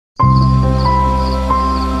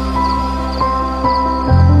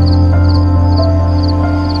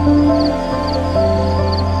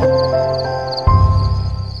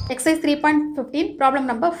Exercise 3.15 problem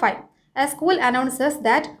number 5. A school announces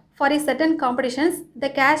that for a certain competitions, the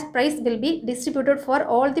cash prize will be distributed for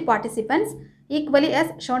all the participants equally as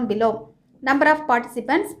shown below. Number of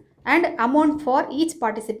participants and amount for each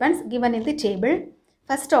participants given in the table.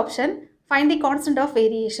 First option, find the constant of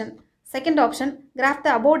variation. Second option, graph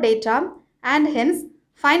the above data and hence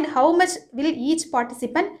find how much will each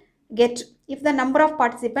participant get if the number of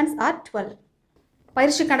participants are 12.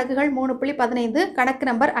 பயிற்சி கணக்குகள் 3.15 கணக்கு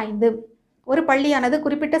number 5. ஒரு பள்ளியானது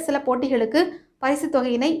குறிப்பிட்ட சில போட்டிகளுக்கு பரிசு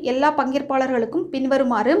தொகையினை எல்லா பங்கேற்பாளர்களுக்கும்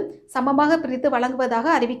பின்வருமாறு சமமாக பிரித்து வழங்குவதாக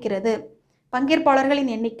அறிவிக்கிறது.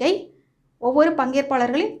 பங்கேற்பாளர்களின் எண்ணிக்கை, ஒவ்வொரு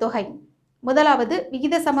பங்கேற்பாளர்களின் தொகை. முதலாவது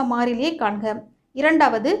விகித சம மாறிலியை காண்க.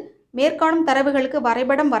 இரண்டாவது மேற்காணும் தரவுகளுக்கு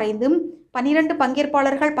வரைபடம் வரைந்து 12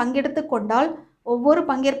 பங்கேற்பாளர்கள் பங்கெடுத்து கொண்டால் ஒவ்வொரு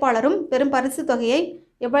பங்கேற்பாளரும் பெரும் பரிசு தொகையை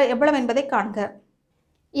எவ்வளவு என்பதை காண்க.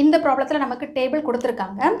 இந்த ப்ராப்ளத்தில் நமக்கு டேபிள்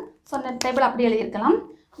கொடுத்துருக்காங்க. ஸோ அந்த டேபிள் அப்படி எழுதியிருக்கலாம்.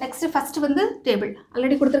 நெக்ஸ்ட்டு ஃபஸ்ட்டு வந்து டேபிள்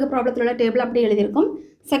ஆல்ரெடி கொடுத்துருக்க ப்ராப்ளத்தில் உள்ள டேபிள் அப்படி எழுதியிருக்கும்.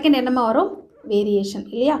 செகண்ட் என்னமா வரும், வேரியேஷன்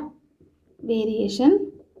இல்லையா,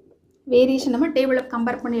 வேரியேஷன் நம்ம டேபிளை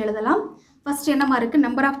கம்பேர் பண்ணி எழுதலாம். ஃபஸ்ட்டு என்னமா இருக்குது,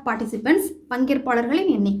 நம்பர் ஆஃப் பார்ட்டிசிபெண்ட்ஸ்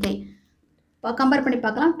பங்கேற்பாளர்களின் எண்ணிக்கை கம்பேர் பண்ணி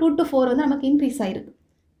பார்க்கலாம். 2 to 4 வந்து நமக்கு இன்க்ரீஸ் ஆகிருக்கு,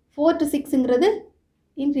 4 to 6ங்கிறது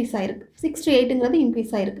இன்க்ரீஸ் ஆகிருக்கு, 6 to 8ங்கிறது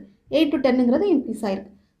இன்க்ரீஸ் ஆகிருக்கு, 8 to 10ங்கிறது இன்க்ரீஸ் ஆகிருக்கு.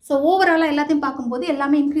 ஸோ ஓவராலாக எல்லாத்தையும் பார்க்கும்போது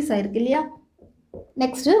எல்லாமே இன்க்ரீஸ் ஆகிருக்கு இல்லையா.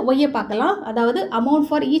 நெக்ஸ்ட்டு ஒய்யை பார்க்கலாம். அதாவது அமௌண்ட்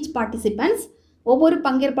ஃபார் ஈச் பார்ட்டிசிபெண்ட்ஸ், ஒவ்வொரு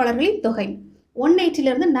பங்கேற்பாளர்களின் தொகை.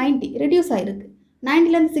 180லேருந்து 90 ரெடியூஸ் ஆகிருக்கு,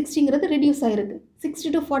 90லேருந்து 60ங்கிறது ரெடியூஸ் ஆகிருக்கு,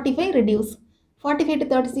 60 to 45 ரெடியூஸ், 45 to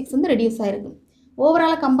 36 வந்து ரெடியூஸ் ஆகிருக்கு.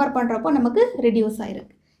 ஓவராலாக கம்பேர் பண்ணுறப்போ நமக்கு ரெடியூஸ்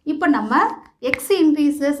ஆகிருக்கு. இப்போ நம்ம எக்ஸ்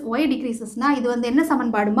இன்க்ரீசஸ் ஒய் டிக்ரீசஸ்னால் இது வந்து என்ன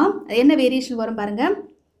சமன்பாடுமா, என்ன வேரியேஷன் வரும் பாருங்கள்.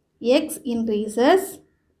 எக்ஸ் இன்க்ரீசஸ்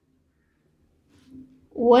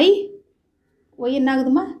ஒய் என்ன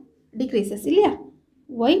ஆகுதுமா, டிக்ரீசஸ் இல்லையா,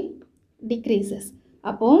 ஒய் டிக்ரீசஸ்.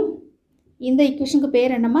 அப்போ இந்த ஈக்குவேஷனுக்கு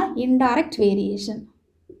பேர் என்னம்மா, இன்டைரக்ட் வேரியேஷன்.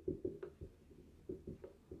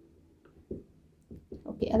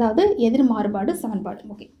 ஓகே, அதாவது எதிர் மாறுபாடு சமன்பாடு.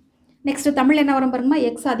 ஓகே, நெக்ஸ்ட்டு தமிழ் என்ன வரும் பாருங்கம்மா,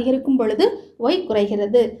 எக்ஸ் அதிகரிக்கும் பொழுது ஒய்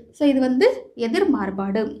குறைகிறது. ஸோ இது வந்து எதிர்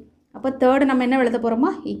மாறுபாடு. அப்போ தேர்டு நம்ம என்ன எழுத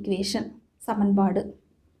போகிறோமா, ஈக்குவேஷன் சமன்பாடு.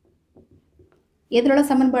 எதில் உள்ள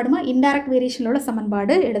சமன்பாடுமா, இன்டைரக்ட் வேரியேஷனில் உள்ள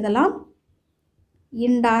சமன்பாடு எழுதலாம்.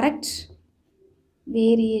 இன்டைரக்ட்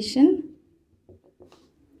வேரியேஷன்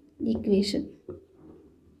ஈக்குவேஷன்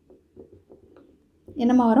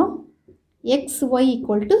என்னமா வரும், X Y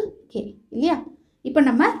equal to K இல்லையா. இப்போ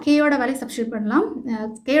நம்ம கேயோட வேல்யூ சப்ஸ்டியூட் பண்ணலாம்.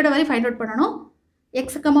 கேயோட வேல்யூ ஃபைண்ட் அவுட் பண்ணணும்.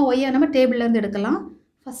 எக்ஸுக்கம்மா ஒய்யை நம்ம டேபிள்லேருந்து எடுக்கலாம்.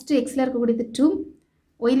 ஃபஸ்ட்டு எக்ஸில் இருக்கக்கூடியது 2,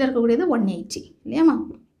 ஒய்யில் இருக்கக்கூடியது 180 இல்லையாம்மா.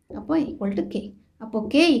 அப்போ ஈக்குவல் டு கே. அப்போ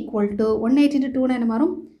கே ஈக்குவல் டு 180 into 2 என்ன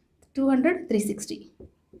வரும், 200, 360.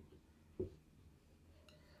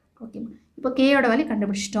 ஓகேம்மா, இப்போ கேயோட வேல்யூ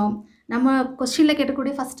கண்டுபிடிச்சிட்டோம். நம்ம கொஸ்டினில்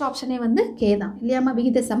கேட்டக்கூடிய ஃபஸ்ட் ஆப்ஷனே வந்து கே தான் இல்லையாம்மா,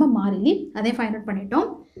 விகித சம மாறிலி. அதே ஃபைண்ட் அவுட் பண்ணிட்டோம்.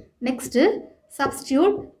 Next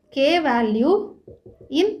substitute K value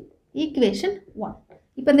in equation 1.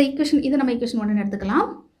 இப்போ இந்த ஈக்குவேஷன் இது நம்ம ஈக்குவேஷன் 1 எடுத்துக்கலாம்.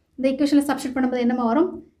 இந்த ஈக்குவேஷனில் சப்ஸ்டியூட் பண்ணும்போது என்னமா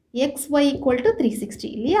வரும், எக்ஸ் ஒய் ஈக்குவல் டு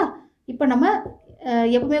 360 இல்லையா. இப்போ நம்ம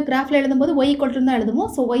எப்பவுமே கிராஃபில் எழுதும்போது ஒய் ஈக்குவல் டு தான் எழுதுவோம்.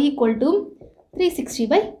 So Y equal to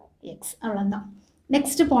 360/x அவ்வளோதான்.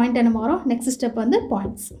 நெக்ஸ்ட்டு பாயிண்ட் என்ன வரும், நெக்ஸ்ட் ஸ்டெப் வந்து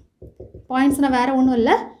பாயிண்ட்ஸ். பாயிண்ட்ஸ்னால் வேறு ஒன்றும்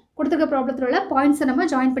இல்லை, கொடுத்துருக்க ப்ராப்ளத்தில் உள்ள பாயிண்ட்ஸை நம்ம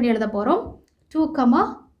ஜாயின் பண்ணி எழுத போகிறோம். 2,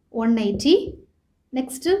 180,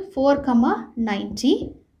 நெக்ஸ்ட்டு 4, 90,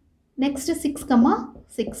 நெக்ஸ்ட்டு 6,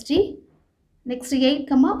 60, நெக்ஸ்ட்டு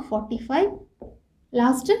 8, 45,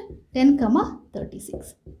 லாஸ்ட்டு 10,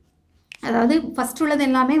 36. அதாவது ஃபஸ்ட் உள்ளது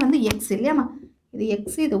எல்லாமே வந்து எக்ஸ் இல்லையாம்மா, இது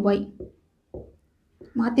எக்ஸ் இது ஒய்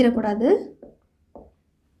மாற்றிடக்கூடாது.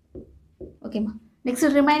 ஓகேம்மா,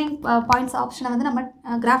 நெக்ஸ்ட் ரிமைனிங் பாயிண்ட்ஸ் ஆப்ஷனை வந்து நம்ம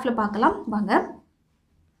கிராஃபில் பார்க்கலாம் வாங்க.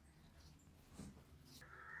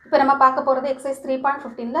 இப்போ நம்ம பார்க்க போகிறது எக்ஸசைஸ்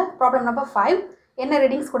 3.15 ப்ராப்ளம் நம்பர் 5. என்ன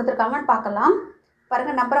ரீடிங்ஸ் கொடுத்துருக்காங்கன்னு பார்க்கலாம்.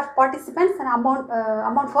 பாருங்கள், number of participants and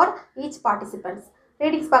amount for each participants.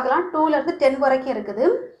 Readings பார்க்கலாம். 2லேருந்து 10 வரைக்கும் இருக்குது.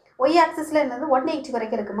 ஒய் ஆக்சிஸில் இருந்தது 180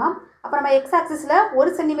 வரைக்கும் இருக்குமா. அப்போ நம்ம எக்ஸ் ஆக்சிஸில்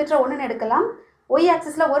 1 சென்டிமீட்டர் 1ன்னு எடுக்கலாம், ஒய்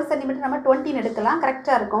ஆக்சிஸில் 1 சென்டிமீட்டர் நம்ம 20ன்னு எடுக்கலாம்.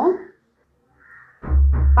 கரெக்டாக இருக்கும்.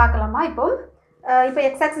 பார்க்கலாமா. இப்போ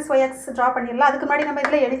X axis Y axis draw பண்ணிடலாம். அதுக்கு முன்னாடி நம்ம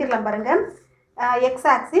இதில் எழுதிடலாம் பாருங்கள். எக்ஸ்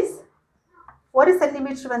ஆக்சிஸ் 1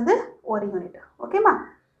 சென்டிமீட்டர் வந்து 1 யூனிட். ஓகேம்மா,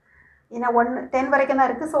 ஏன்னா 10 வரைக்கும் தான்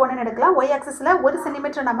இருக்குது. ஸோ 1ன்னு எடுக்கலாம். ஒய் ஆக்சிஸில் 1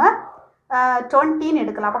 சென்டிமீட்டர் நம்ம 20ன்னு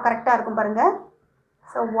எடுக்கலாம். அப்போ கரெக்டாக இருக்கும் பாருங்கள்.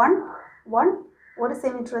 ஸோ 1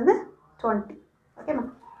 சென்டிமீட்டர் வந்து 20. ஓகேம்மா,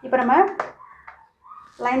 இப்போ நம்ம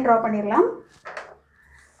லைன் ட்ரா பண்ணிடலாம்.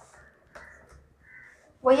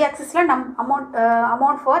 Y ஆக்சிஸில்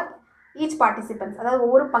amount for each participants, அதாவது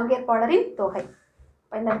ஒவ்வொரு பங்கேற்பாளரின் தொகை.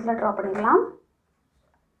 இப்போ இந்த இடத்துல ட்ரா பண்ணிடலாம்.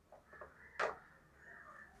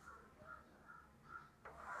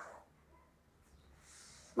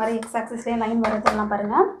 மாதிரி எக்ஸ் ஆக்சிஸ்லேயே லைன் வரதெல்லாம்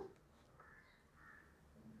பாருங்கள்.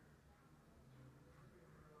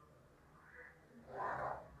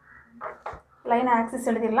 லைன் ஆக்சிஸ்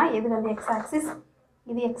எழுதிடலாம். இது வந்து எக்ஸ் ஆக்சிஸ்,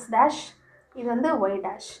 இது எக்ஸ் டேஷ், இது வந்து ஒய்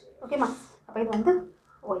டேஷ். ஓகேம்மா. அப்போ இது வந்து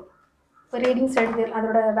ஒய். இப்போ ரீடிங்ஸ் எழுதிடலாம்,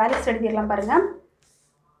 அதோட வேல்யூஸ் எழுதிடலாம் பாருங்கள்.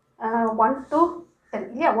 1 to 10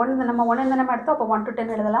 இல்லையா? நம்ம 1 நம்ம எடுத்தோம். அப்போ 1 to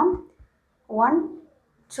 10 எழுதலாம். 1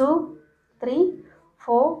 2 3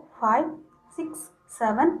 4 5 6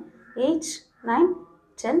 7 8 9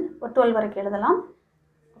 10 ஒரு 12 வரைக்கும் எழுதலாம்.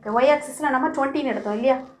 ஓகே. ஒய் ஆக்சிஸில் நம்ம 20 எடுத்தோம்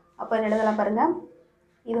இல்லையா? அப்போ எழுதலாம் பாருங்கள்.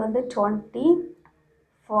 இது வந்து 20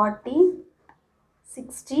 40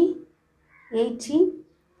 60 80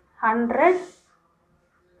 100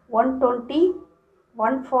 120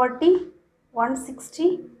 140 160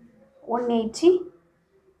 180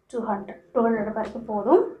 200 வரைக்கும்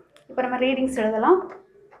போதும். இப்போ நம்ம ரீடிங்ஸ் எழுதலாம்.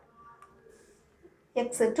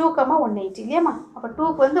 எக்ஸ் 2, 180 இல்லையாம்மா? அப்போ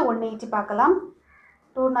 2க்கு வந்து 180 பார்க்கலாம்.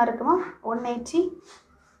 2னா இருக்குமா? 180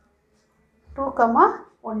 2,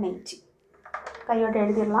 180 கையோட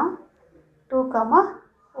எழுதிடலாம். 2,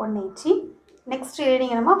 180. நெக்ஸ்ட்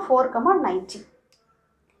ரீடிங் என்னமா? 4, 90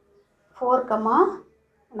 4,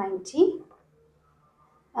 90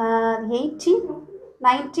 80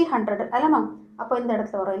 90 100 அல்லமா? அப்போ இந்த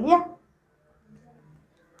இடத்துல வரும் இல்லையா?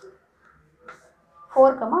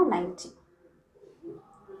 4, 90.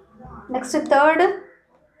 நெக்ஸ்ட் தேர்டு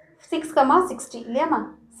 6, 60 இல்லையாம்மா?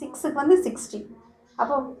 6க்கு வந்து 60.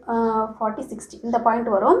 அப்போ 40 60 இந்த பாயிண்ட்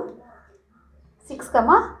வரும். 6,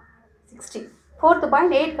 60. Fourth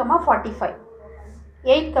point 8, 45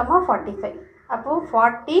 8, 45. அப்போ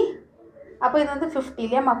 40. அப்போ இது வந்து 50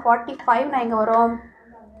 இல்லையாம்மா? 45 நான் இங்கே வரும்.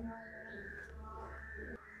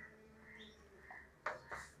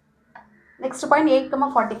 நெக்ஸ்ட் பாயிண்ட் 8,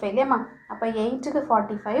 45 இல்லையாம்மா? அப்போ 8க்கு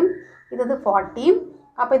 45. இது வந்து 40.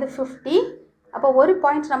 அப்போ இது 50. அப்போ ஒரு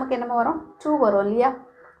பாயிண்ட் நமக்கு என்னமோ வரும்? 2 வரும் இல்லையா?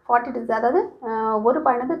 40 அதாவது ஒரு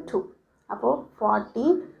பாயிண்ட் வந்து 2. அப்போது 40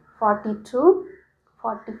 42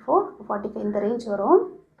 44 45 இந்த ரேஞ்ச் வரும்.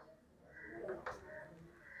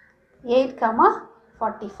 8,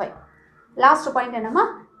 45. லாஸ்ட் பாயிண்ட் என்னம்மா?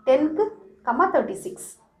 10க்கு 36.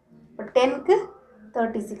 இப்போ 10க்கு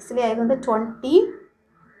 36 இல்லையா? இது வந்து 20.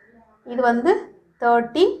 இது வந்து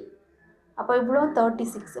 30. அப்போ இவ்வளோ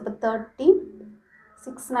 36. இப்போ 30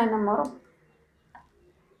 6 என்ன வரும்?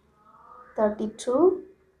 32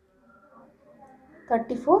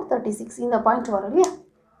 34 36 இந்த பாயிண்ட் வரும் இல்லையா?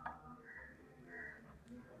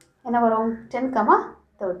 என்ன வரும்? 10,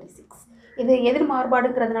 36. இது எதிர்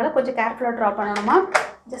மாறுபாடுங்கிறதுனால கொஞ்சம் கேர்ஃபுல்லாக ட்ரா பண்ணணுமா?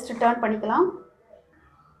 ஜஸ்ட் டர்ன் பண்ணிக்கலாம்.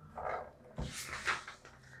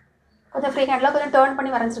 கொஞ்சம் ஃப்ரீ ஹேண்டில் கொஞ்சம் டர்ன்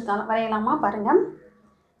பண்ணி வரையலாமா? பாருங்கள்.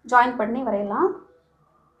 ஜாயின் பண்ணி வரையலாம்.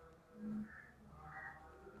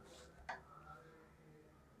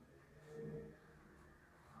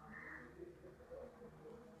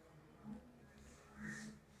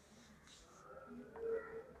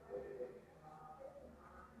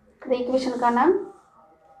 இந்த ஈக்குவேஷனுக்கான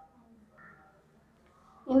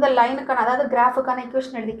இந்த லைனுக்கான அதாவது கிராஃபுக்கான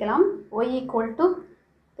ஈக்குவேஷன் எழுதிக்கலாம். y =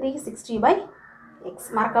 360/x.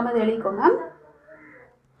 மறக்காமல் இது எழுதிக்கோங்க.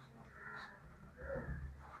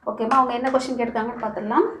 ஓகேம்மா. அவங்க என்ன கொஸ்டின் கேட்டிருக்காங்கன்னு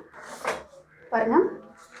பார்த்துடலாம். பாருங்கள்.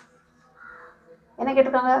 என்ன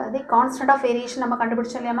கேட்டிருக்காங்க? அது கான்ஸ்டன்ட் ஆஃப் வேரியேஷன் நம்ம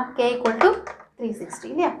கண்டுபிடிச்சோம் இல்லையாம்மா? k =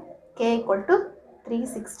 360 இல்லையா? k =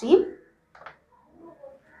 360.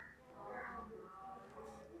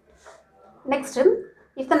 Next,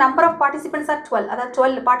 if the number of participants are 12, அதாவது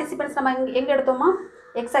 12 participants நம்ம எங்கே எடுத்தோமா?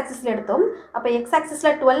 எக்ஸ் ஆக்சிஸில் எடுத்தோம். அப்போ எக்ஸ்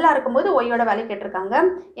ஆக்சிஸில் 12 இருக்கும்போது ஒய்யோட வேல்யூ கேட்டிருக்காங்க.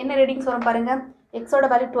 என்ன ரீடிங்ஸ் வரும் பாருங்கள். எக்ஸோட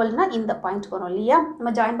வேல்யூ 12னா இந்த பாயிண்ட் வரும் இல்லையா?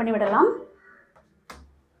 நம்ம ஜாயின் பண்ணி விடலாம்.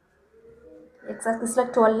 எக்ஸ்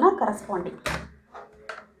ஆக்சிஸில் 12னா கரஸ்பாண்டிங்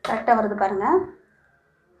கரெக்டாக வருது பாருங்கள்.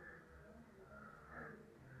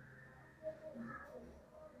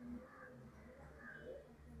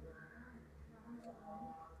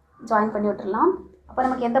 ஜாயின் பண்ணி விட்டுடலாம். அப்போ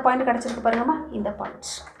நமக்கு எந்த பாயிண்ட் கிடச்சிருக்கு பாருங்கம்மா? இந்த பாயிண்ட்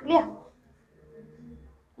இல்லையா?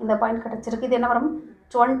 இந்த பாயிண்ட் கிடச்சிருக்கு. இது என்ன வரும்?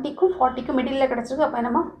 20க்கும் 40க்கும் மிடில் கிடச்சிருக்கு. அப்போ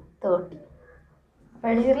என்னம்மா? 30. அப்போ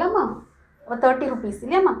எழுதிடலாமா? அப்போ 30 rupees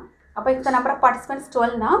இல்லையாம்மா? அப்போ இந்த number of participants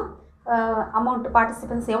 12னா amount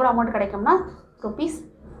participants எவ்வளோ அமௌண்ட் கிடைக்கும்னா ₹30.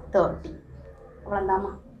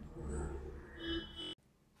 அவ்வளோதாம்மா.